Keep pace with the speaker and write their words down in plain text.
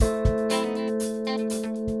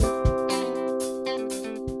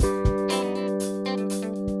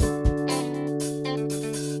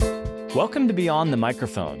Welcome to Beyond the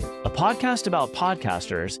Microphone, a podcast about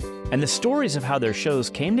podcasters and the stories of how their shows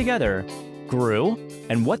came together, grew,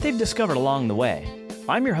 and what they've discovered along the way.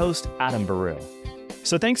 I'm your host, Adam Baru.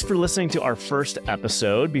 So thanks for listening to our first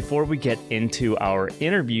episode. Before we get into our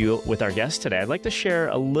interview with our guest today, I'd like to share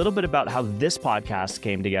a little bit about how this podcast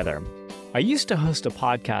came together. I used to host a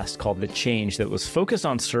podcast called The Change that was focused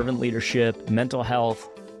on servant leadership, mental health,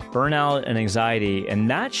 burnout, and anxiety, and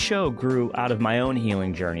that show grew out of my own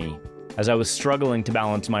healing journey as I was struggling to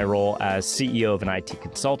balance my role as CEO of an IT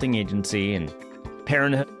consulting agency and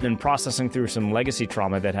parenthood and processing through some legacy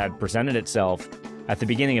trauma that had presented itself at the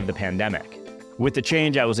beginning of the pandemic. With The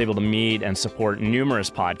Change, I was able to meet and support numerous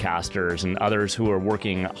podcasters and others who are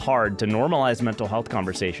working hard to normalize mental health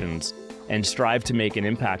conversations and strive to make an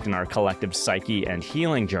impact in our collective psyche and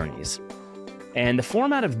healing journeys. And the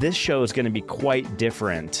format of this show is going to be quite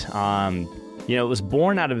different. It was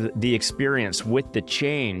born out of the experience with The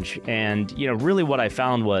Change. And, really what I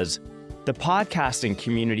found was the podcasting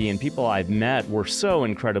community and people I've met were so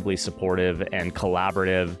incredibly supportive and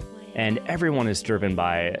collaborative, and everyone is driven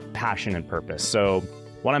by passion and purpose. So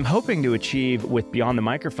what I'm hoping to achieve with Beyond the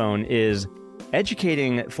Microphone is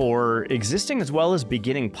educating for existing as well as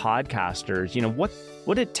beginning podcasters,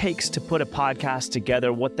 what it takes to put a podcast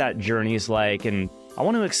together, what that journey is like. And I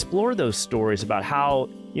want to explore those stories about how,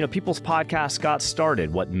 people's podcasts got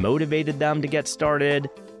started, what motivated them to get started,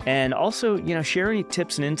 and also, share any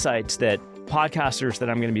tips and insights that podcasters that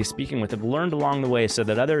I'm going to be speaking with have learned along the way so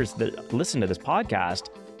that others that listen to this podcast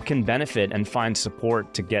can benefit and find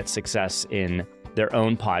support to get success in their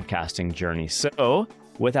own podcasting journey. So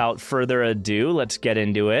without further ado, let's get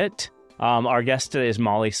into it. Our guest today is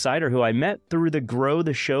Molly Sider, who I met through the Grow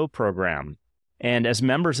the Show program. And as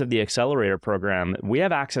members of the Accelerator program, we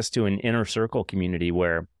have access to an inner circle community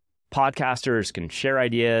where podcasters can share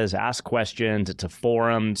ideas, ask questions. It's a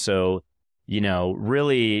forum. So,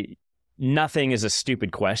 really nothing is a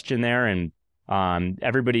stupid question there. And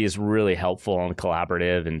everybody is really helpful and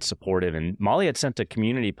collaborative and supportive. And Molly had sent a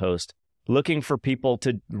community post looking for people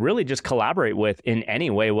to really just collaborate with in any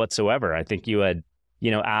way whatsoever. I think you had,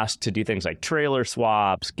 asked to do things like trailer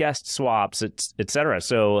swaps, guest swaps, et cetera.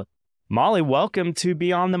 So Molly, welcome to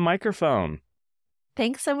Beyond the Microphone.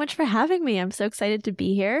 Thanks so much for having me. I'm so excited to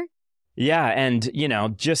be here. Yeah. And,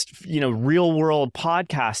 real world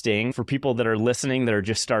podcasting for people that are listening, that are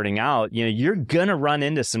just starting out, you're going to run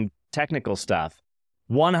into some technical stuff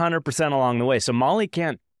 100% along the way. So Molly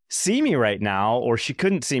can't see me right now, or she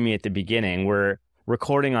couldn't see me at the beginning. We're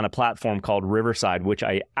recording on a platform called Riverside, which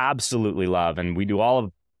I absolutely love. And we do all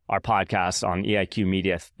of our podcasts on EIQ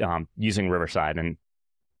Media using Riverside. And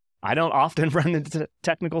I don't often run into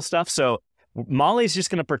technical stuff. So Molly's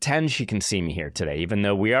just going to pretend she can see me here today, even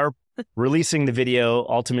though we are releasing the video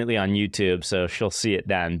ultimately on YouTube. So she'll see it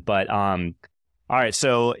then. But all right.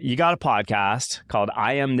 So you got a podcast called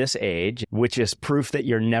I Am This Age, which is proof that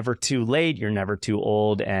you're never too late. You're never too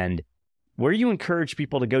old. And where you encourage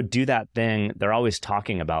people to go do that thing they're always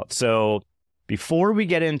talking about. So before we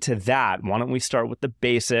get into that, why don't we start with the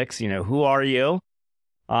basics? Who are you?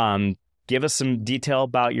 Give us some detail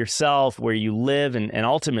about yourself, where you live, and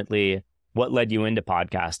ultimately what led you into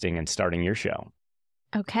podcasting and starting your show.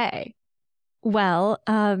 Okay. Well,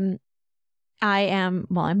 I'm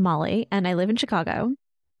Molly, and I live in Chicago.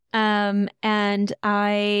 And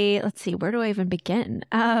let's see, where do I even begin?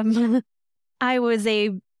 I was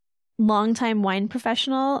a longtime wine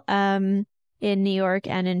professional in New York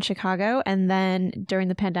and in Chicago, and then during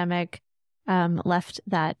the pandemic, left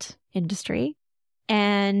that industry.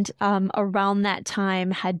 And around that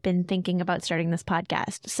time had been thinking about starting this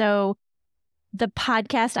podcast. So the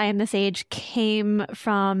podcast, I Am This Age, came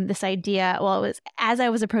from this idea. Well, it was as I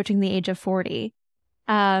was approaching the age of 40,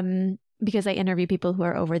 because I interview people who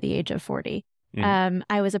are over the age of 40.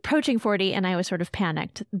 I was approaching 40 and I was sort of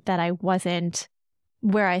panicked that I wasn't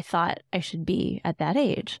where I thought I should be at that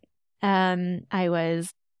age. I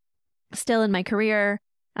was still in my career,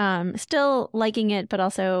 still liking it, but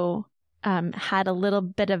also had a little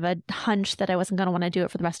bit of a hunch that I wasn't going to want to do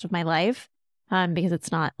it for the rest of my life, because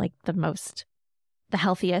it's not like the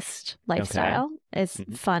healthiest lifestyle, as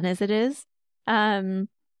fun as it is. And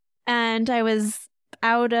I was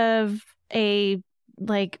out of a,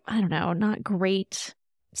 not great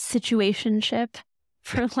situationship,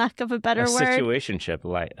 for lack of a better word.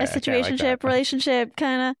 Situationship, relationship,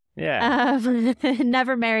 kind of. Yeah.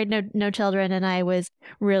 Never married, no children. And I was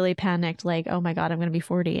really panicked, like, oh my God, I'm going to be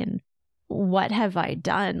 40 and what have I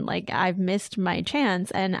done? Like, I've missed my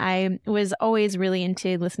chance. And I was always really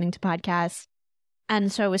into listening to podcasts. And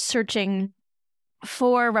so I was searching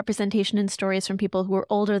for representation and stories from people who were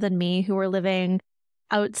older than me, who were living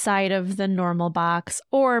outside of the normal box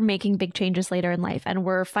or making big changes later in life. And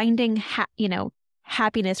we're finding,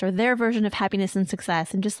 happiness or their version of happiness and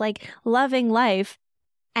success and just like loving life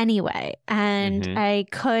anyway. And I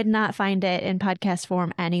could not find it in podcast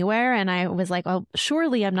form anywhere. And I was like, well,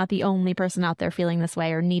 surely I'm not the only person out there feeling this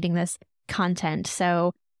way or needing this content.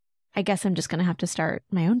 So I guess I'm just going to have to start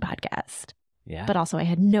my own podcast. Yeah. But also I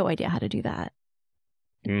had no idea how to do that.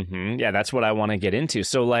 Yeah, that's what I want to get into.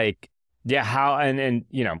 So like, yeah, how, and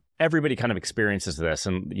everybody kind of experiences this,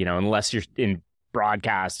 and, unless you're in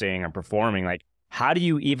broadcasting or performing, like, how do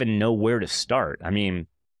you even know where to start? I mean,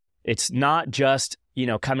 it's not just,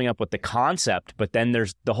 coming up with the concept, but then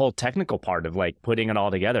there's the whole technical part of like putting it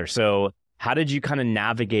all together. So how did you kind of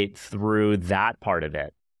navigate through that part of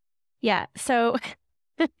it? Yeah. So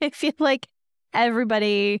I feel like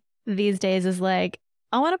everybody these days is like,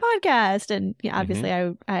 I want a podcast. And obviously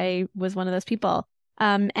I was one of those people.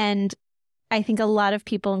 And I think a lot of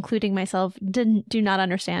people, including myself, do not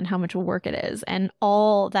understand how much work it is and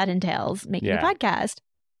all that entails making a podcast.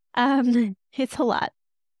 It's a lot.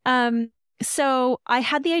 So I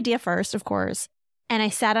had the idea first, of course, and I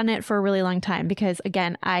sat on it for a really long time because,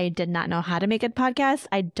 again, I did not know how to make a podcast.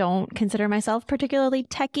 I don't consider myself particularly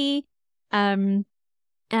techie. And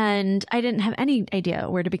I didn't have any idea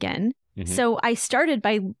where to begin. So I started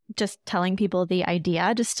by just telling people the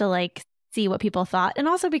idea just to like see what people thought. And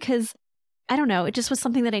also because, I don't know, it just was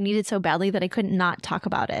something that I needed so badly that I couldn't not talk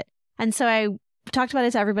about it. And so I talked about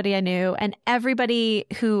it to everybody I knew, and everybody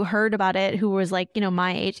who heard about it, who was like,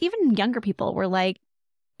 my age, even younger people were like,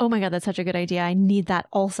 oh my God, that's such a good idea. I need that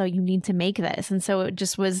also. You need to make this. And so it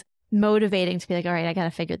just was motivating to be like, all right, I got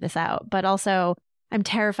to figure this out. But also I'm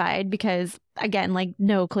terrified because, again, like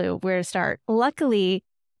no clue where to start. Luckily,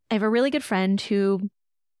 I have a really good friend who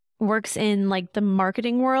works in like the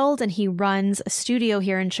marketing world, and he runs a studio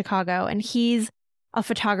here in Chicago, and he's a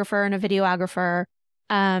photographer and a videographer,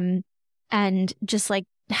 and just like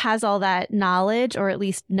has all that knowledge, or at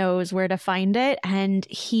least knows where to find it. And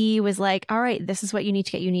he was like, all right, this is what you need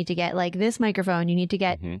to get. You need to get like this microphone. You need to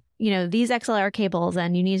get, these XLR cables,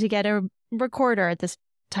 and you need to get a recorder. At this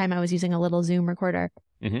time I was using a little Zoom recorder.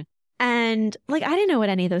 And like, I didn't know what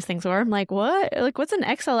any of those things were. I'm like, what? Like, what's an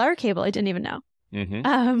XLR cable? I didn't even know.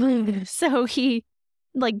 So he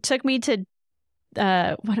like took me to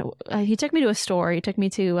he took me to a store. He took me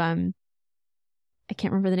to I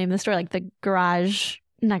can't remember the name of the store, like the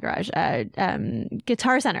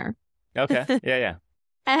Guitar Center. Okay. Yeah.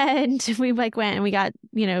 And we like went and we got,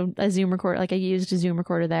 a Zoom recorder, like I used a Zoom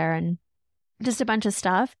recorder there and just a bunch of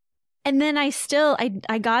stuff. And then I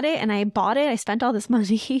got it and I bought it. I spent all this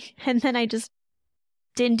money and then I just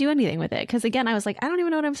didn't do anything with it. Because again, I was like, I don't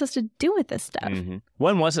even know what I'm supposed to do with this stuff.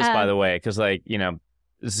 When was this, by the way? Because like,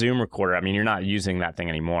 Zoom recorder, I mean, you're not using that thing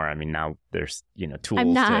anymore. I mean, now there's, tools.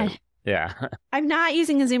 I'm not. Yeah. I'm not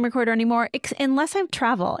using a Zoom recorder anymore unless I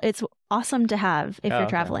travel. It's awesome to have if you're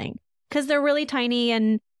traveling because they're really tiny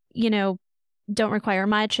and, don't require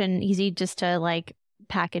much and easy just to like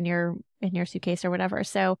pack in your suitcase or whatever.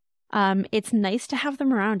 So it's nice to have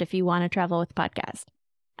them around if you want to travel with the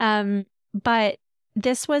podcast. But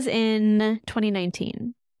this was in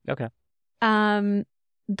 2019. Okay.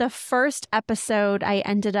 The first episode, I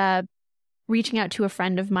ended up reaching out to a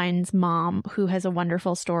friend of mine's mom who has a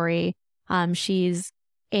wonderful story. She's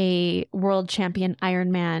a world champion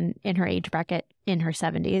Ironman in her age bracket in her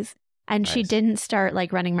 70s. And She didn't start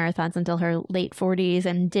like running marathons until her late 40s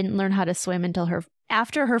and didn't learn how to swim until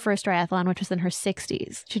after her first triathlon, which was in her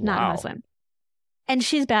 60s. She did not know how to swim. And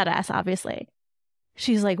she's badass, obviously.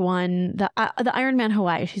 She's like won the Ironman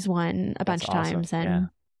Hawaii. She's won a bunch of times. And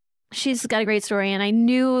she's got a great story. And I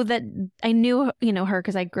knew her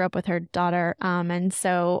because I grew up with her daughter. And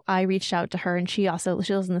so I reached out to her, and she lives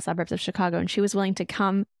in the suburbs of Chicago, and she was willing to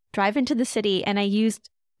come drive into the city. And I used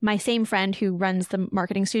my same friend who runs the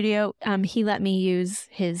marketing studio. He let me use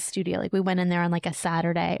his studio. Like we went in there on like a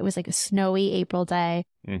Saturday. It was like a snowy April day.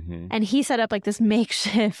 And he set up like this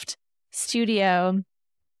makeshift studio.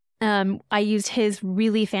 I used his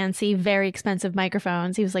really fancy, very expensive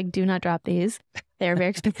microphones. He was like, do not drop these. They're very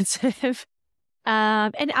expensive.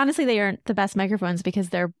 And honestly, they aren't the best microphones because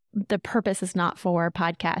the purpose is not for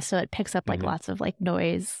podcasts. So it picks up like lots of like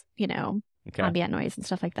noise, ambient noise and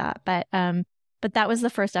stuff like that. But that was the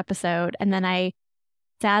first episode. And then I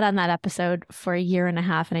sat on that episode for a year and a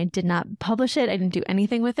half and I did not publish it. I didn't do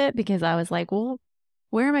anything with it because I was like, well,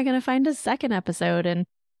 where am I going to find a second episode? And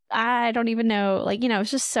I don't even know. Like,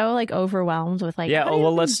 it's just so like overwhelmed with like, Yeah. how do you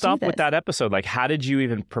Well, even let's do stop with this? that episode. Like, how did you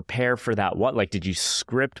even prepare for that? What, like, did you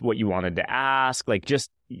script what you wanted to ask? Like, just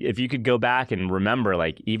if you could go back and remember,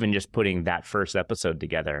 like, even just putting that first episode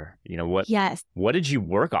together, Yes. what did you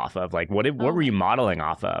work off of? Like, what were you modeling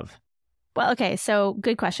off of? Well, okay. So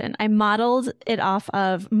good question. I modeled it off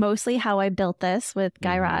of mostly How I Built This with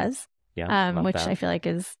Guy Raz, Yeah. which I feel like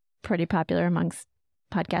is pretty popular amongst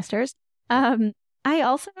podcasters. I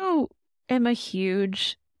also am a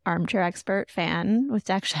huge Armchair Expert fan with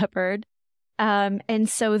Dax Shepard. And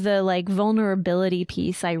so the like vulnerability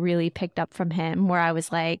piece I really picked up from him, where I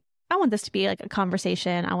was like, I want this to be like a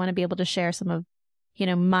conversation. I want to be able to share some of,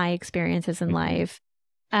 my experiences in life.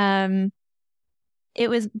 It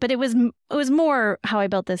was more How I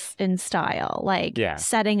Built This in style, like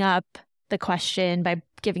setting up the question by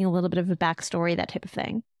giving a little bit of a backstory, that type of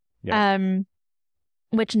thing. Yeah.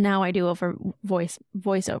 Which now I do over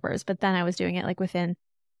voiceovers, but then I was doing it like within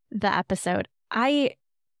the episode. I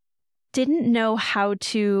didn't know how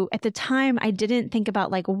to, at the time, I didn't think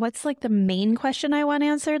about like, what's like the main question I want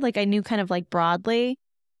answered. Like I knew kind of like broadly.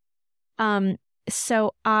 And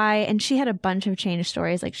she had a bunch of change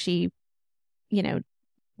stories. Like she,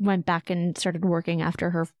 went back and started working after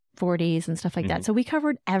her 40s and stuff like that. So we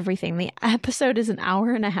covered everything. The episode is an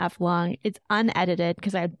hour and a half long. It's unedited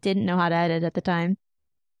because I didn't know how to edit at the time.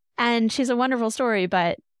 And she's a wonderful story,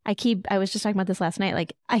 but I was just talking about this last night.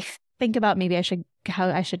 Like I think about maybe how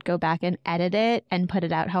I should go back and edit it and put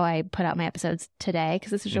it out how I put out my episodes today,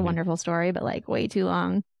 because it's such a wonderful story, but like way too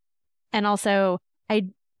long. And also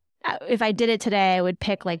if I did it today, I would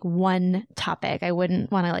pick like one topic. I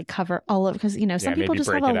wouldn't want to like cover all of, because some people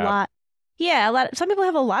just have a lot. Yeah, some people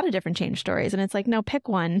have a lot of different change stories, and it's like, no, pick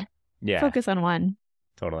one. Yeah, focus on one.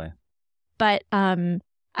 Totally. But I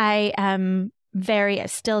am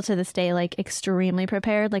still to this day, like extremely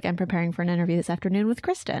prepared. Like I'm preparing for an interview this afternoon with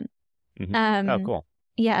Kristen. Oh, cool.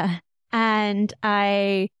 Yeah, and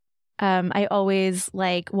I always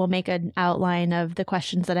will make an outline of the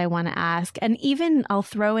questions that I want to ask. And even I'll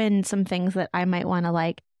throw in some things that I might want to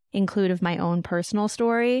like include of my own personal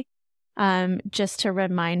story, just to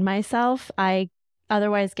remind myself. I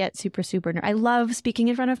otherwise get super I love speaking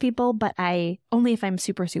in front of people, but only if I'm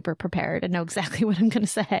super prepared and know exactly what I'm going to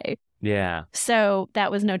say. Yeah. So that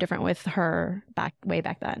was no different with her way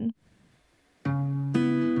back then.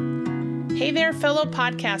 Hey there, fellow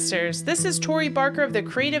podcasters. This is Tori Barker of the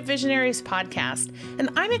Creative Visionaries podcast, and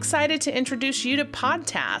I'm excited to introduce you to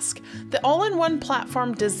Podtask, the all-in-one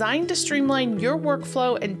platform designed to streamline your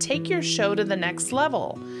workflow and take your show to the next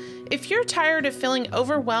level. If you're tired of feeling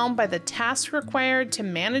overwhelmed by the tasks required to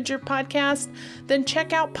manage your podcast, then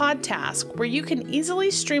check out Podtask, where you can easily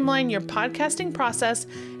streamline your podcasting process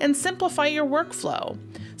and simplify your workflow.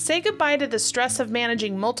 Say goodbye to the stress of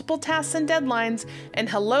managing multiple tasks and deadlines, and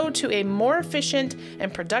hello to a more efficient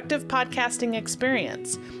and productive podcasting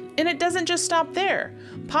experience. And it doesn't just stop there.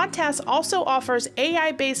 Podtask also offers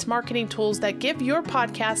AI-based marketing tools that give your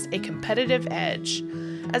podcast a competitive edge.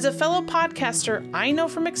 As a fellow podcaster, I know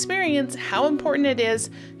from experience how important it is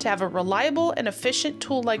to have a reliable and efficient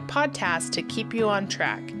tool like Podtask to keep you on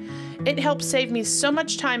track. It helps save me so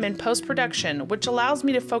much time in post-production, which allows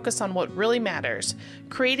me to focus on what really matters,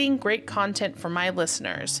 creating great content for my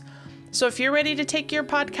listeners. So if you're ready to take your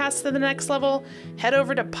podcast to the next level, head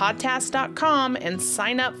over to podtask.com and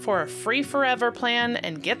sign up for a free forever plan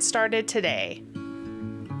and get started today.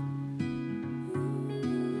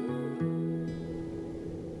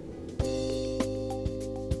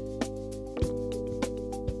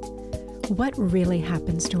 What really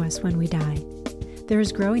happens to us when we die? There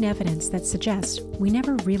is growing evidence that suggests we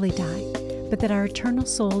never really die, but that our eternal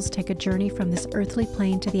souls take a journey from this earthly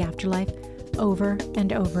plane to the afterlife over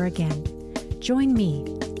and over again. Join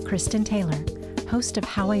me, Kristen Taylor, host of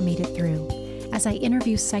How I Made It Through, as I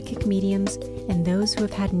interview psychic mediums and those who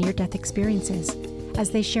have had near-death experiences,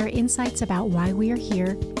 as they share insights about why we are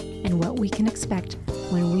here and what we can expect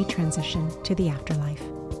when we transition to the afterlife.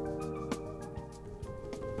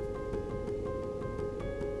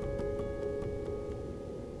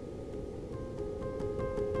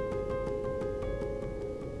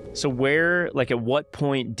 So at what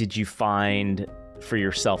point did you find for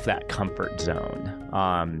yourself that comfort zone?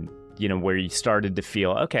 Where you started to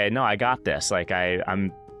feel, okay, no, I got this. Like I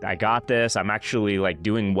got this. I'm actually like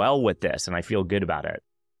doing well with this, and I feel good about it.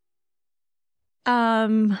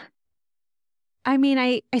 I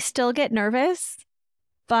still get nervous,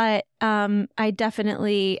 but I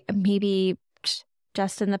definitely maybe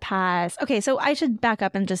just in the past. Okay, so I should back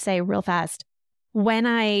up and just say real fast. When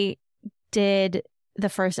I did the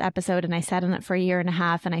first episode and I sat on it for a year and a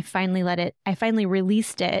half, and I finally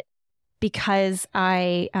released it because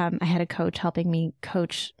I had a coach helping me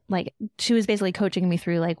coach. Like, she was basically coaching me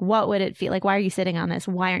through, like, what would it feel like? Why are you sitting on this?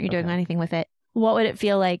 Why aren't you doing anything with it? What would it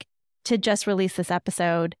feel like to just release this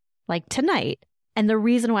episode like tonight? And the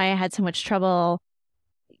reason why I had so much trouble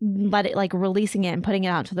releasing it and putting it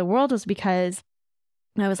out to the world was because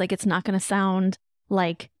I was like, it's not going to sound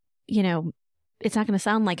like, it's not going to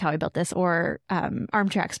sound like How I Built This or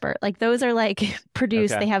Armchair Expert. Like, those are like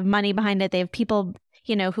produced. They have money behind it. They have people,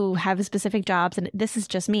 who have specific jobs, and this is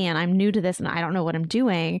just me, and I'm new to this, and I don't know what I'm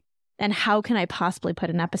doing. And how can I possibly put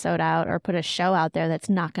an episode out or put a show out there that's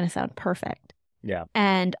not going to sound perfect? Yeah.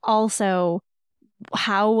 And also,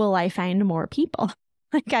 how will I find more people?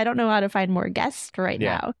 Like, I don't know how to find more guests right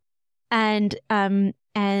now. And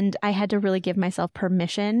I had to really give myself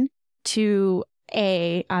permission to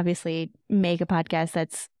obviously make a podcast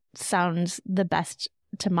that sounds the best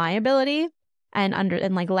to my ability, and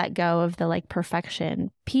let go of the perfection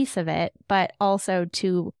piece of it, but also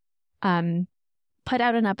to put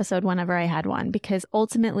out an episode whenever I had one, because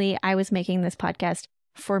ultimately I was making this podcast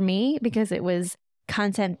for me because it was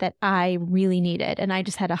content that I really needed. And I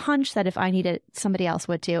just had a hunch that if I needed, somebody else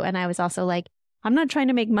would too. And I was also like, I'm not trying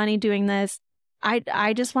to make money doing this.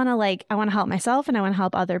 I just want to I want to help myself, and I want to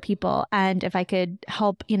help other people. And if I could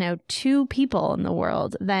help, 2 people in the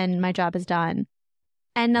world, then my job is done.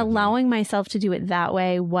 And allowing myself to do it that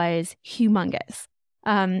way was humongous.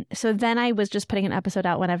 So then I was just putting an episode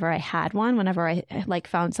out whenever I had one, whenever I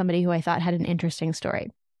found somebody who I thought had an interesting story.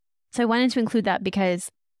 So I wanted to include that because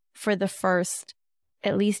for the first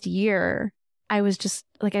at least year, I was just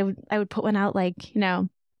I would put one out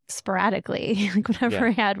sporadically, whenever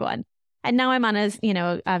I had one. And now I'm on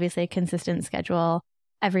obviously a consistent schedule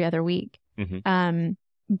every other week. Mm-hmm.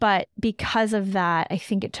 But because of that, I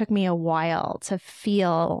think it took me a while to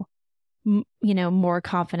feel, more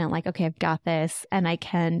confident, okay, I've got this, and I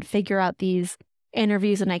can figure out these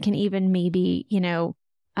interviews, and I can even maybe,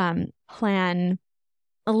 plan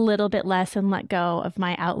a little bit less and let go of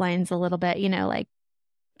my outlines a little bit,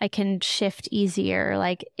 I can shift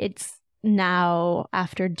easier. It's now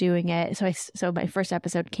after doing it. So my first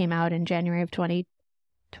episode came out in January of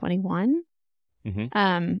 2021. Mm-hmm.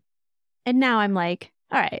 And now I'm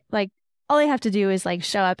all right, all I have to do is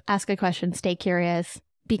show up, ask a question, stay curious,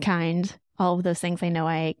 be kind, all of those things I know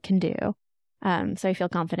I can do. So I feel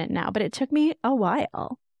confident now, but it took me a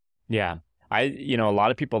while. Yeah. A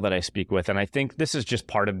lot of people that I speak with, and I think this is just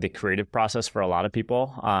part of the creative process for a lot of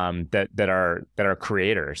people that are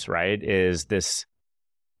creators, right? Is this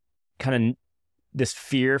kind of this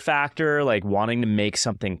fear factor, wanting to make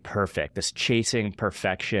something perfect, this chasing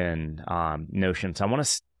perfection notion. So I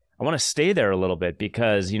want to stay there a little bit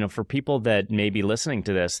because, for people that may be listening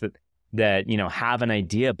to this that have an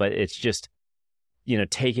idea, but it's just,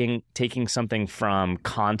 taking something from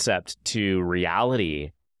concept to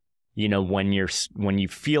reality, when you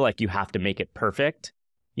feel like you have to make it perfect,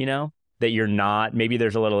 that you're not, maybe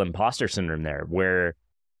there's a little imposter syndrome there where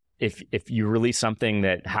if you release something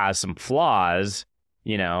that has some flaws,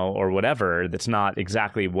 or whatever, that's not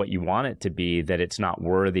exactly what you want it to be, that it's not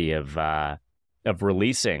worthy of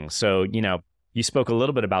releasing. So, you spoke a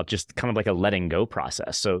little bit about just kind of a letting go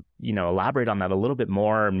process. So, elaborate on that a little bit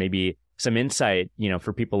more, maybe some insight,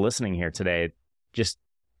 for people listening here today, just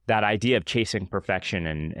that idea of chasing perfection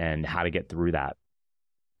and how to get through that.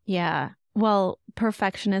 Yeah. Well,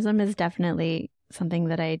 perfectionism is definitely something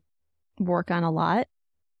that I work on a lot.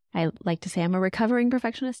 I like to say I'm a recovering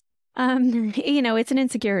perfectionist. It's an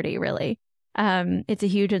insecurity, really. It's a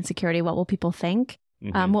huge insecurity. What will people think?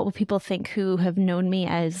 Mm-hmm. What will people think who have known me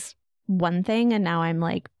as one thing, and now I'm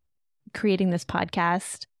creating this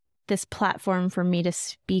podcast, this platform for me to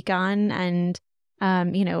speak on, and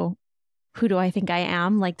who do I think I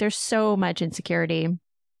am? There's so much insecurity.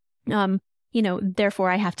 Therefore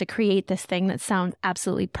I have to create this thing that sounds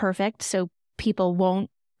absolutely perfect so people won't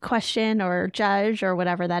question or judge or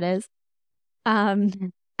whatever that is.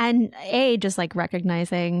 And just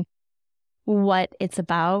recognizing what it's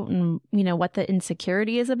about and, what the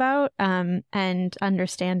insecurity is about. And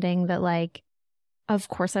understanding that of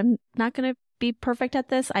course I'm not going to be perfect at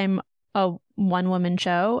this. I'm a one-woman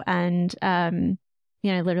show, and, I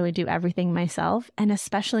literally do everything myself. And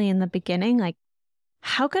especially in the beginning,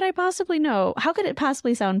 how could I possibly know? How could it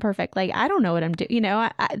possibly sound perfect? I don't know what I'm doing.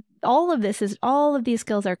 All of these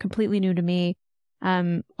skills are completely new to me.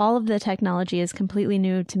 All of the technology is completely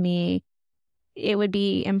new to me. It would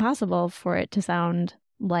be impossible for it to sound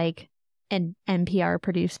like an NPR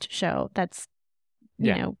produced show. That's,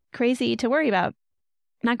 crazy to worry about.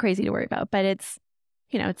 Not crazy to worry about, but it's,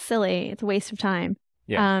 it's silly. It's a waste of time.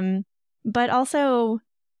 Yeah. But also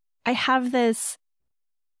I have this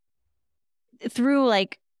through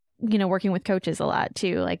working with coaches a lot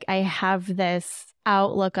too. Like I have this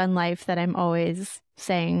outlook on life that I'm always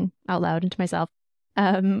saying out loud into myself.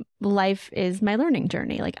 Life is my learning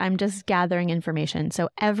journey. Like I'm just gathering information. So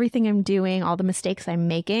everything I'm doing, all the mistakes I'm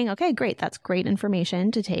making, okay, great. That's great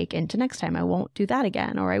information to take into next time. I won't do that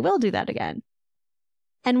again, or I will do that again.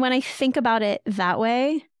 And when I think about it that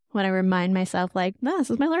way, when I remind myself like, no,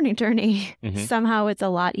 this is my learning journey, somehow it's a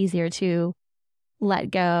lot easier to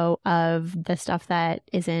let go of the stuff that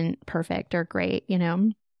isn't perfect or great,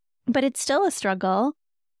 but it's still a struggle.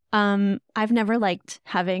 I've never liked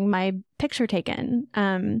having my picture taken.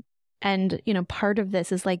 And, part of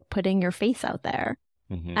this is like putting your face out there.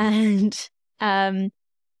 And,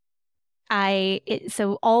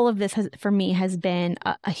 so all of this for me has been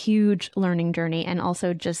a huge learning journey, and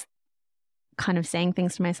also just kind of saying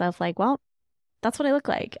things to myself like, well, that's what I look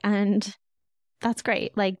like. And that's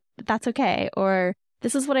great. Like, that's okay. Or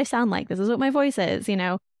this is what I sound like. This is what my voice is,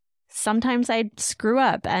 Sometimes I screw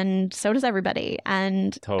up, and so does everybody.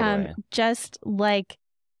 And totally. Just like,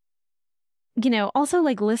 also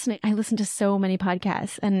like listening, I listen to so many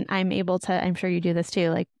podcasts, and I'm sure you do this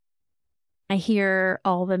too. Like I hear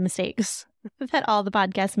all the mistakes that all the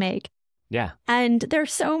podcasts make. Yeah. And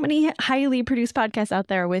there's so many highly produced podcasts out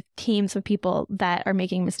there with teams of people that are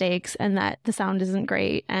making mistakes and that the sound isn't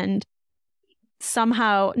great. And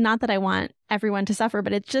somehow, not that I want everyone to suffer,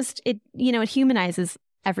 but it humanizes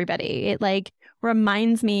everybody. It like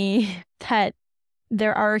reminds me that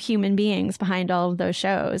there are human beings behind all of those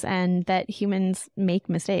shows, and that humans make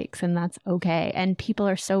mistakes, and that's okay. And people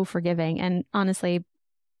are so forgiving. And honestly,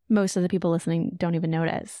 most of the people listening don't even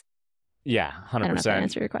notice. Yeah, 100%. I don't know if that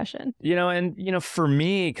answered your question. For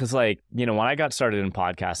me, because when I got started in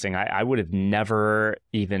podcasting, I would have never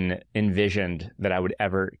even envisioned that I would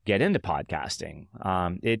ever get into podcasting.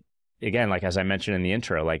 Again, like as I mentioned in the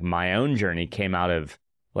intro, like my own journey came out of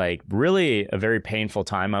like really a very painful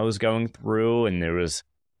time I was going through. And there was,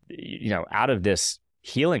 out of this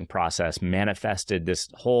healing process manifested this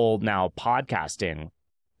whole now podcasting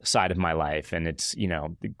side of my life. And it's,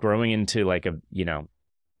 growing into like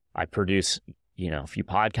I produce, a few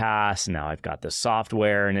podcasts, and now I've got this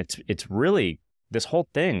software, and it's really, this whole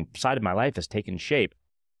thing side of my life has taken shape.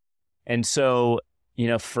 And so,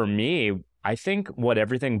 for me, I think what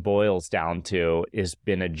everything boils down to has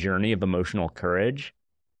been a journey of emotional courage.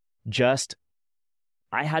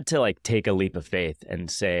 I had to like take a leap of faith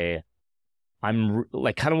and say, I'm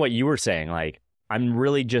like kind of what you were saying, like, I'm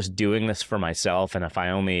really just doing this for myself. And if I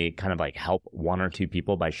only kind of like help one or two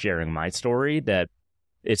people by sharing my story, that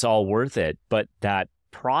it's all worth it. But that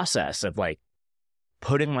process of like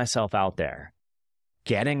putting myself out there,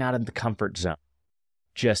 getting out of the comfort zone,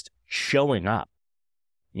 just showing up,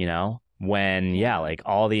 when, like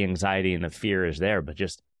all the anxiety and the fear is there, but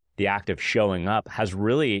just the act of showing up has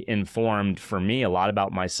really informed for me a lot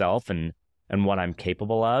about myself and what I'm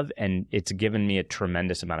capable of. And it's given me a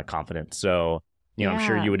tremendous amount of confidence. So, I'm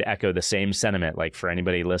sure you would echo the same sentiment, like for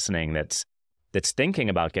anybody listening that's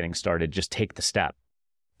thinking about getting started, just take the step.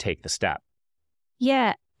 Take the step.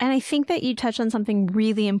 Yeah. And I think that you touched on something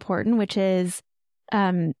really important, which is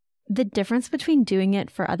the difference between doing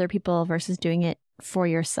it for other people versus doing it for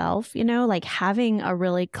yourself, like having a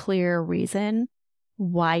really clear reason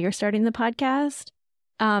why you're starting the podcast,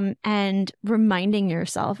 and reminding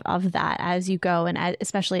yourself of that as you go, and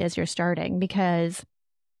especially as you're starting, because,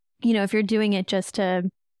 if you're doing it just to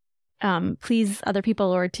please other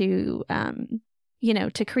people, or to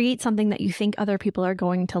to create something that you think other people are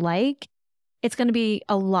going to like, it's going to be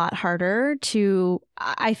a lot harder to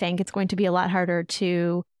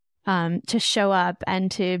show up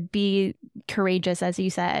and to be courageous, as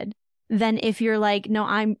you said, than if you're like, no,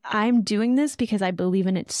 I'm doing this because I believe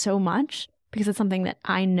in it so much, because it's something that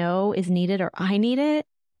I know is needed, or I need it.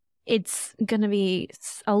 It's going to be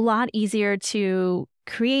a lot easier to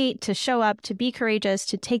create, to show up, to be courageous,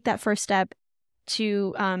 to take that first step,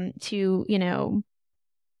 to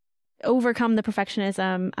overcome the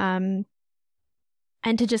perfectionism,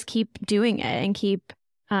 and to just keep doing it and keep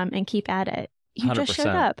at it. You 100%. Just showed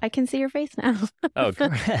up. I can see your face now. Oh,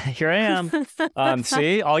 here I am.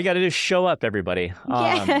 See, all you got to do is show up, everybody.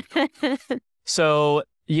 Yeah. So,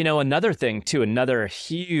 another thing too, another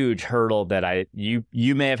huge hurdle that you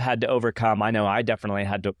may have had to overcome. I know I definitely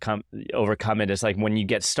had to overcome it. Is like when you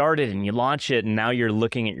get started and you launch it, and now you're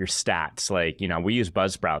looking at your stats. Like, we use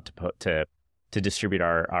Buzzsprout to distribute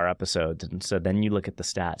our episodes, and so then you look at the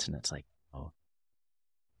stats, and it's like, oh,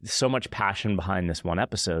 so much passion behind this one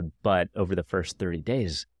episode, but over the first 30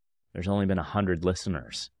 days, there's only been 100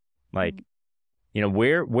 listeners. Like,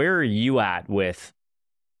 where are you at with,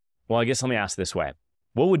 well, I guess let me ask this way.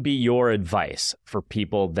 What would be your advice for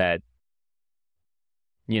people that,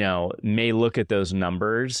 may look at those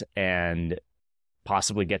numbers and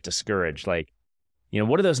possibly get discouraged? Like,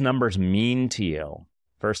 what do those numbers mean to you,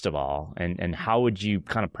 first of all? And how would you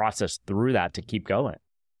kind of process through that to keep going?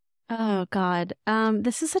 Oh, God.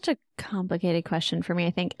 This is such a complicated question for me,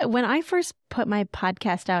 I think. When I first put my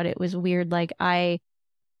podcast out, it was weird. Like, I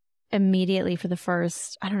immediately for the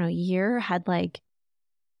first, year had like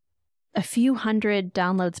a few hundred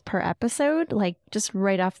downloads per episode, like just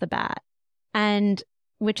right off the bat. And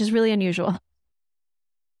which is really unusual.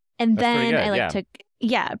 And That's then pretty good, I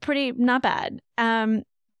took, pretty not bad. And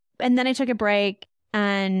then I took a break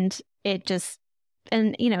and it just,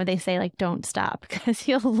 and they say like, don't stop because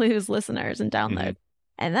you'll lose listeners and downloads.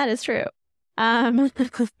 And that is true.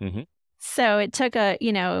 So it took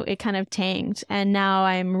it kind of tanked, and now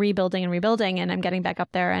I'm rebuilding and I'm getting back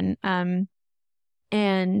up there.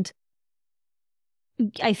 And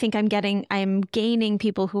I think I'm gaining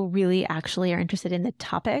people who really actually are interested in the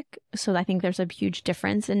topic. So I think there's a huge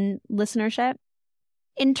difference in listenership.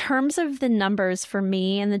 In terms of the numbers for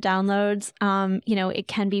me and the downloads, it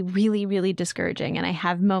can be really, really discouraging. And I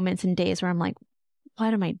have moments and days where I'm like,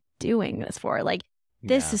 what am I doing this for? Like,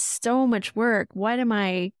 this is so much work. What am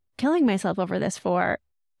I killing myself over this for?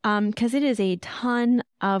 Because it is a ton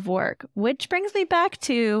of work, which brings me back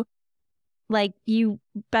to, like, you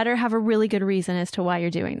better have a really good reason as to why you're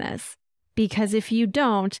doing this. Because if you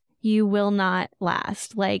don't, you will not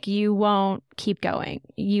last. Like, you won't keep going.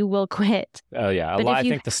 You will quit. Oh, yeah. I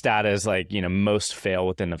think the stat is like, most fail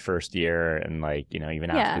within the first year. And like,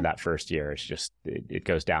 even after that first year, it's just, it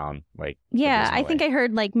goes down. Like, yeah, I think I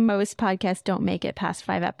heard like most podcasts don't make it past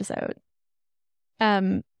 5 episodes.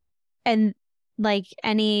 And like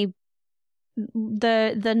the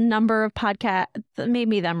number of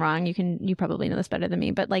maybe I'm wrong. You probably know this better than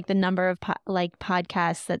me, but like the number of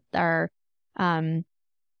podcasts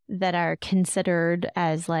that are considered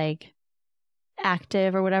as like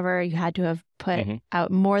active or whatever, you had to have put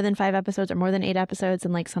out more than 5 episodes or more than 8 episodes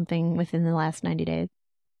and like something within the last 90 days.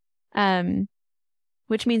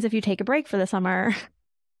 Which means if you take a break for the summer,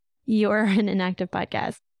 you're an inactive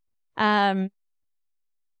podcast.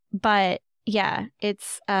 But yeah,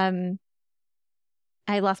 it's, I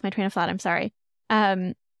lost my train of thought. I'm sorry.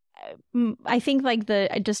 I think like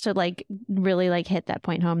just to like really like hit that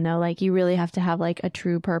point home though, like you really have to have like a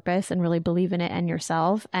true purpose and really believe in it and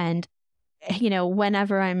yourself. And,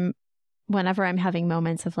 whenever I'm having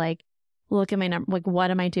moments of like, look at my number, like,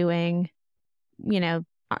 what am I doing? Not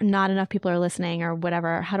enough people are listening or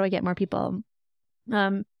whatever. How do I get more people?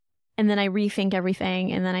 And then I rethink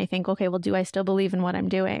everything. And then I think, okay, well, do I still believe in what I'm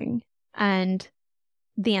doing? And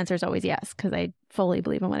the answer is always yes, because I fully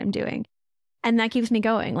believe in what I'm doing. And that keeps me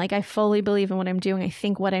going. Like, I fully believe in what I'm doing. I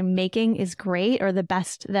think what I'm making is great or the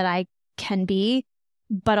best that I can be.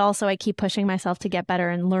 But also I keep pushing myself to get better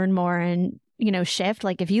and learn more and, shift.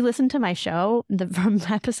 Like, if you listen to my show from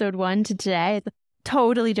episode 1 to today, it's a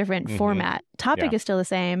totally different format. Topic is still the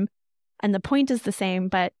same and the point is the same,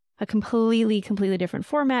 but a completely different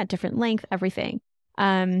format, different length, everything.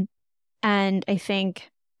 And I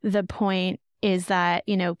think the point is that,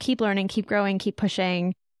 keep learning, keep growing, keep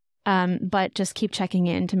pushing, but just keep checking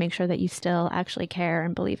in to make sure that you still actually care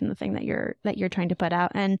and believe in the thing that you're trying to put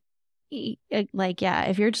out. And like, yeah,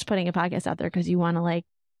 if you're just putting a podcast out there because you want to like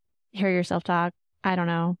hear yourself talk, I don't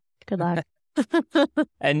know. Good luck.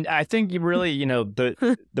 And I think you really,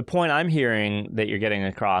 the point I'm hearing that you're getting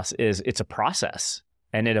across is it's a process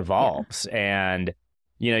and it evolves. And,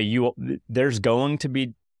 there's going to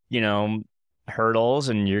be, hurdles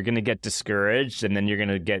and you're going to get discouraged and then you're going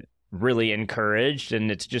to get really encouraged.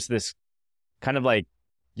 And it's just this kind of like,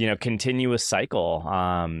 continuous cycle.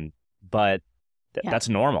 But that's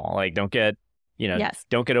normal. Like, don't get,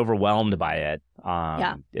 don't get overwhelmed by it.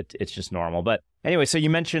 It's just normal. But anyway, so you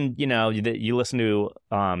mentioned, that you listen to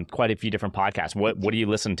quite a few different podcasts. What do you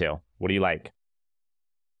listen to? What do you like?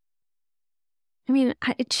 I mean,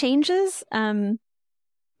 it changes.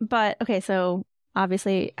 But okay, so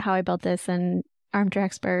obviously How I Built This and Armchair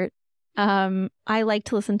Expert. I like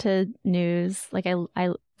to listen to news. Like I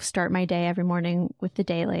start my day every morning with The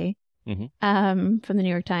Daily from the New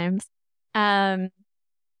York Times. And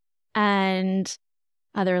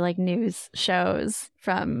other like news shows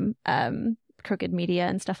from Crooked Media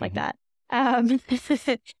and stuff like that.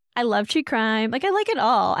 I love true crime. Like, I like it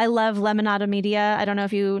all. I love Lemonada Media. I don't know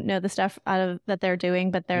if you know the stuff that they're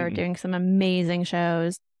doing, but they're doing some amazing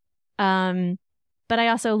shows. But I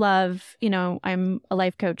also love, I'm a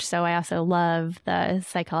life coach, so I also love the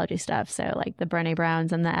psychology stuff. So like the Brené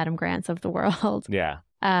Browns and the Adam Grants of the world. Yeah.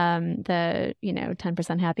 The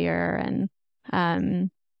 10% Happier and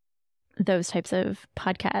those types of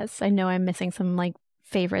podcasts. I know I'm missing some like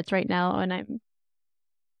favorites right now, and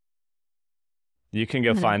you can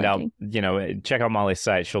go find out, check out Molly's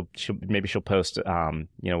site. She'll post,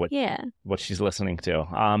 what she's listening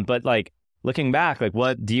to. But like looking back, like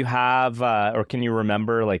what do you have, or can you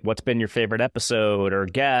remember, like what's been your favorite episode or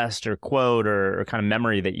guest or quote or kind of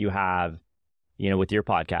memory that you have, with your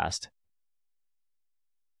podcast?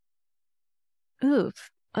 Oof,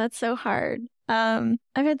 that's so hard. I've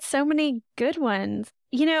had so many good ones.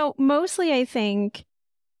 Mostly I think,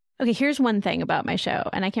 okay, here's one thing about my show,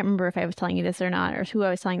 and I can't remember if I was telling you this or not, or who I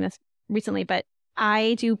was telling this recently, but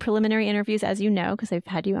I do preliminary interviews, as you know, because I've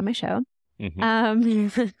had you on my show.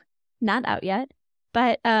 Mm-hmm. Not out yet,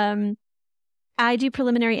 but I do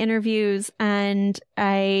preliminary interviews, and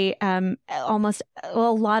I a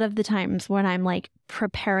lot of the times when I'm like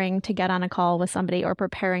preparing to get on a call with somebody or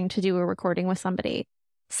preparing to do a recording with somebody,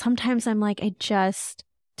 sometimes I'm like, I just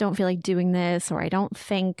don't feel like doing this, or I don't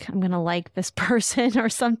think I'm going to like this person or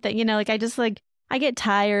something, like I just like, I get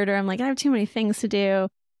tired, or I'm like, I have too many things to do.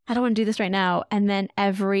 I don't want to do this right now. And then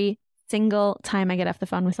every single time I get off the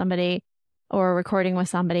phone with somebody or recording with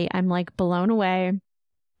somebody, I'm like blown away,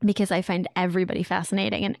 because I find everybody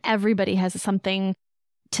fascinating and everybody has something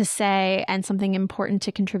to say and something important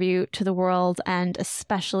to contribute to the world. And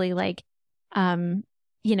especially like,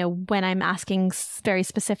 when I'm asking very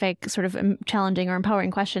specific sort of challenging or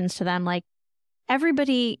empowering questions to them, like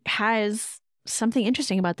everybody has something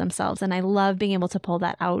interesting about themselves. And I love being able to pull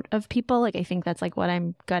that out of people. Like, I think that's like what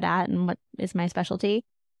I'm good at and what is my specialty.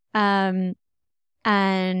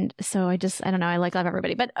 And so I don't know, I love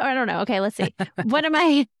everybody, but I don't know. Okay, let's see. One of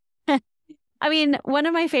my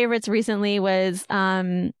favorites recently was,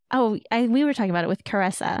 we were talking about it with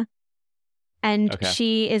Caressa. And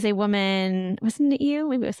She is a woman, wasn't it you?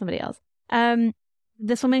 Maybe it was somebody else.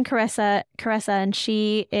 This woman, Caressa, and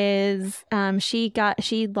she is,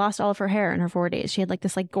 she lost all of her hair in her 40s. She had like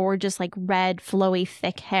this like gorgeous, like red, flowy,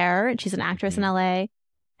 thick hair. And she's an actress in LA.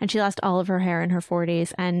 And she lost all of her hair in her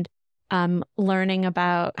 40s. And learning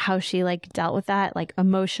about how she like dealt with that, like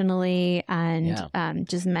emotionally and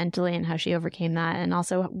just mentally, and how she overcame that. And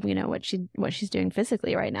also, what she's doing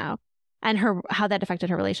physically right now, and how that affected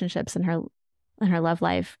her relationships and her love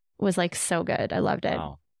life was like so good. I loved it.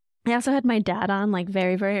 Wow. I also had my dad on like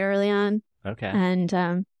very, very early on. Okay. And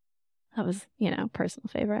that was, personal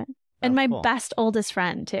favorite. And my best oldest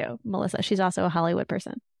friend too, Melissa. She's also a Hollywood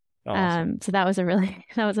person. Oh, awesome. So that was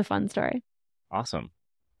a fun story. Awesome.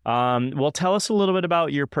 Well, tell us a little bit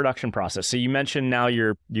about your production process. So you mentioned now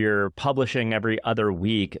you're publishing every other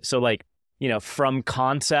week. So like, from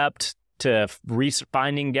concept to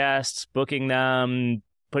finding guests, booking them,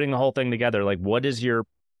 putting the whole thing together, like what is your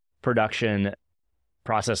production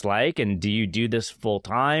process like? And do you do this full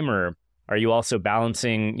time, or are you also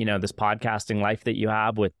balancing, this podcasting life that you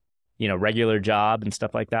have with, regular job and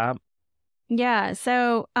stuff like that? Yeah.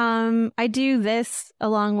 So, I do this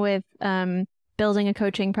along with, building a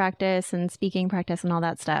coaching practice and speaking practice and all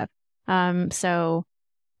that stuff. So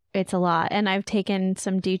it's a lot. And I've taken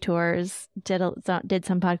some detours, did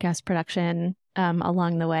some podcast production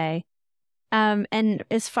along the way. And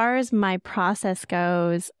as far as my process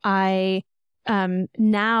goes, I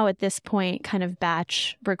now at this point kind of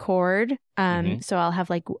batch record. So I'll have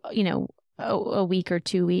like, a week or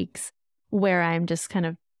 2 weeks where I'm just kind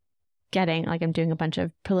of I'm doing a bunch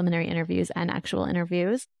of preliminary interviews and actual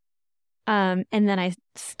interviews. And then I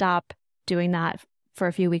stop doing that for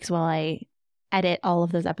a few weeks while I edit all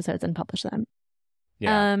of those episodes and publish them.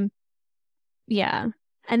 Yeah. Yeah.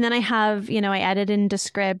 And then I have, I edit in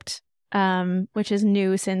Descript, which is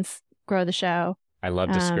new since Grow the Show. I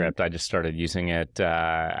love Descript. I just started using it.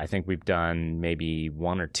 I think we've done maybe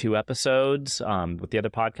 1 or 2 episodes with the other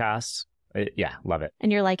podcasts. Love it.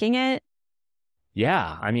 And you're liking it?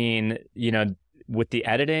 Yeah. I mean, with the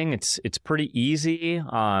editing, it's pretty easy.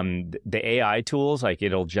 The AI tools, like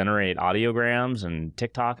it'll generate audiograms and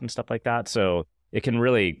TikTok and stuff like that. So it can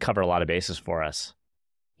really cover a lot of bases for us.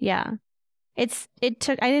 Yeah. I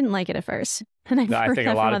didn't like it at first. And I think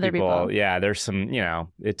a lot of people, there's some,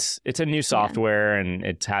 it's a new software and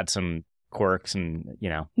it's had some quirks and,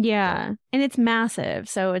 Yeah. And it's massive.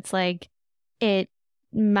 So it's like, it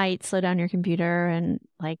might slow down your computer and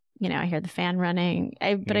like, I hear the fan running.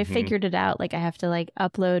 But I figured it out. Like I have to like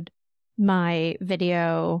upload my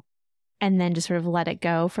video and then just sort of let it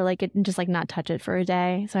go for like it and just like not touch it for a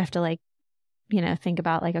day. So I have to like, think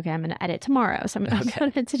about like, okay, I'm going to edit tomorrow. So I'm going to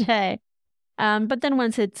upload it today. But then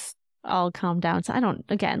once it's all calmed down, so I don't,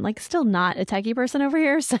 again, like still not a techie person over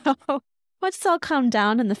here. So once it's all calmed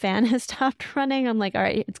down and the fan has stopped running, I'm like, all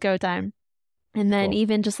right, it's go time. And then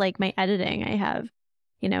even just like my editing, I have,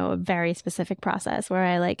 a very specific process where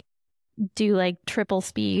I like do like triple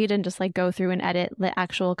speed and just like go through and edit the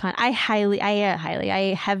actual I heavily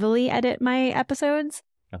edit my episodes.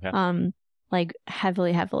 Okay. Like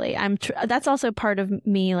heavily. That's also part of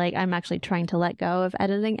me. Like I'm actually trying to let go of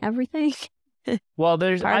editing everything. Well,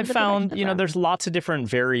 I've found, there's lots of different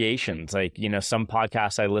variations. Like, some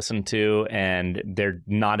podcasts I listen to and they're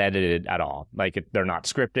not edited at all. Like they're not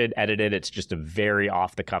scripted, edited. It's just a very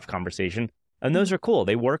off the cuff conversation. And those are cool.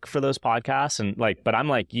 They work for those podcasts. And but I'm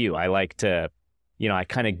like you. I like to, I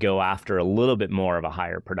kind of go after a little bit more of a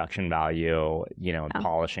higher production value, and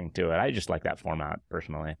polishing to it. I just like that format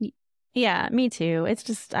personally. Yeah, me too. It's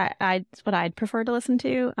just, it's what I'd prefer to listen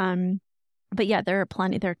to. But yeah, there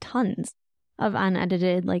are tons of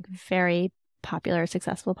unedited, like very popular,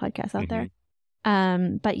 successful podcasts out there.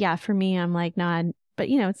 But yeah, for me, I'm like, no, but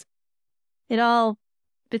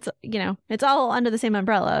it's all under the same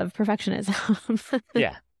umbrella of perfectionism.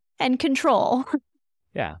 Yeah. And control.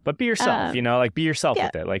 Yeah. But be yourself, be yourself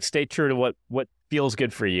with it. Like stay true to what feels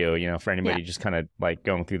good for you, for anybody just kind of like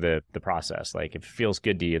going through the process. Like if it feels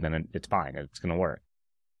good to you, then it's fine. It's going to work.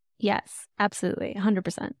 Yes, absolutely.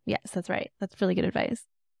 100%. Yes, that's right. That's really good advice.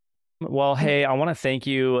 Well, hey, I want to thank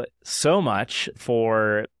you so much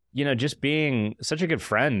for, just being such a good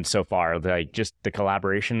friend so far. Like just the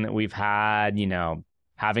collaboration that we've had,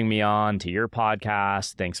 having me on to your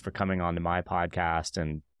podcast. Thanks for coming on to my podcast.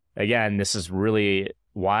 And again, this is really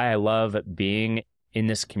why I love being in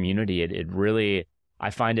this community. It really, I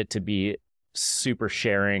find it to be super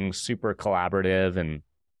sharing, super collaborative, and,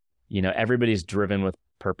 everybody's driven with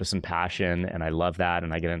purpose and passion. And I love that.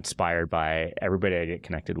 And I get inspired by everybody I get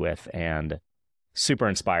connected with and super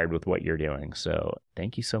inspired with what you're doing. So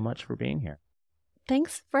thank you so much for being here.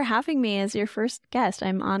 Thanks for having me as your first guest.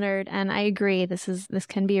 I'm honored. And I agree. This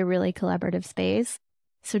can be a really collaborative space.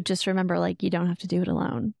 So just remember, like, you don't have to do it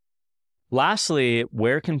alone. Lastly,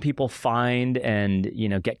 where can people find and,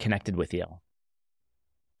 get connected with you?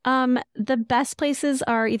 The best places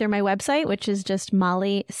are either my website, which is just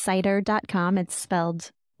mollysider.com. It's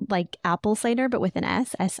spelled like apple cider, but with an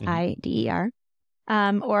S, S-I-D-E-R.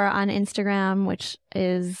 Or on Instagram, which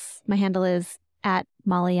is, my handle is at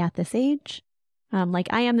Molly at this age. Like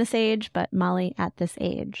I am this age, but Molly at this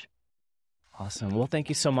age. Awesome. Well, thank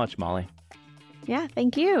you so much, Molly. Yeah,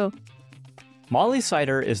 thank you. Molly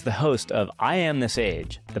Sider is the host of I Am This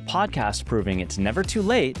Age, the podcast proving it's never too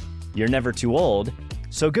late, you're never too old,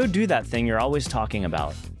 so go do that thing you're always talking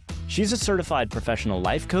about. She's a certified professional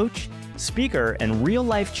life coach, speaker, and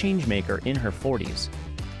real-life changemaker in her 40s.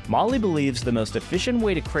 Molly believes the most efficient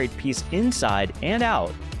way to create peace inside and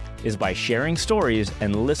out is by sharing stories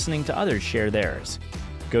and listening to others share theirs.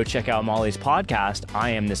 Go check out Molly's podcast,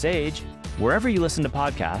 I Am This Age, wherever you listen to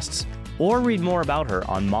podcasts, or read more about her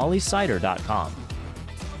on mollysider.com.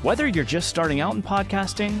 Whether you're just starting out in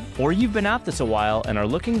podcasting or you've been at this a while and are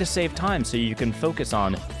looking to save time so you can focus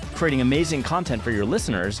on creating amazing content for your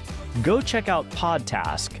listeners, go check out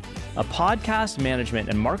Podtask, a podcast management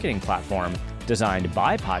and marketing platform designed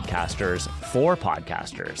by podcasters for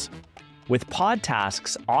podcasters. With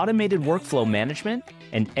Podtask's automated workflow management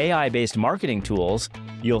and AI-based marketing tools,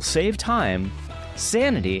 you'll save time,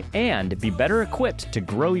 sanity, and be better equipped to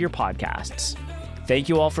grow your podcasts. Thank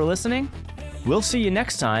you all for listening. We'll see you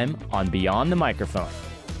next time on Beyond the Microphone.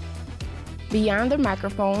 Beyond the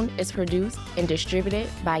Microphone is produced and distributed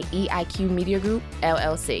by EIQ Media Group,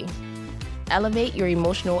 LLC. Elevate your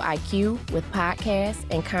emotional IQ with podcasts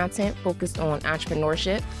and content focused on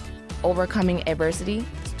entrepreneurship, overcoming adversity,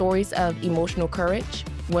 stories of emotional courage,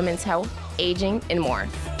 women's health, aging, and more.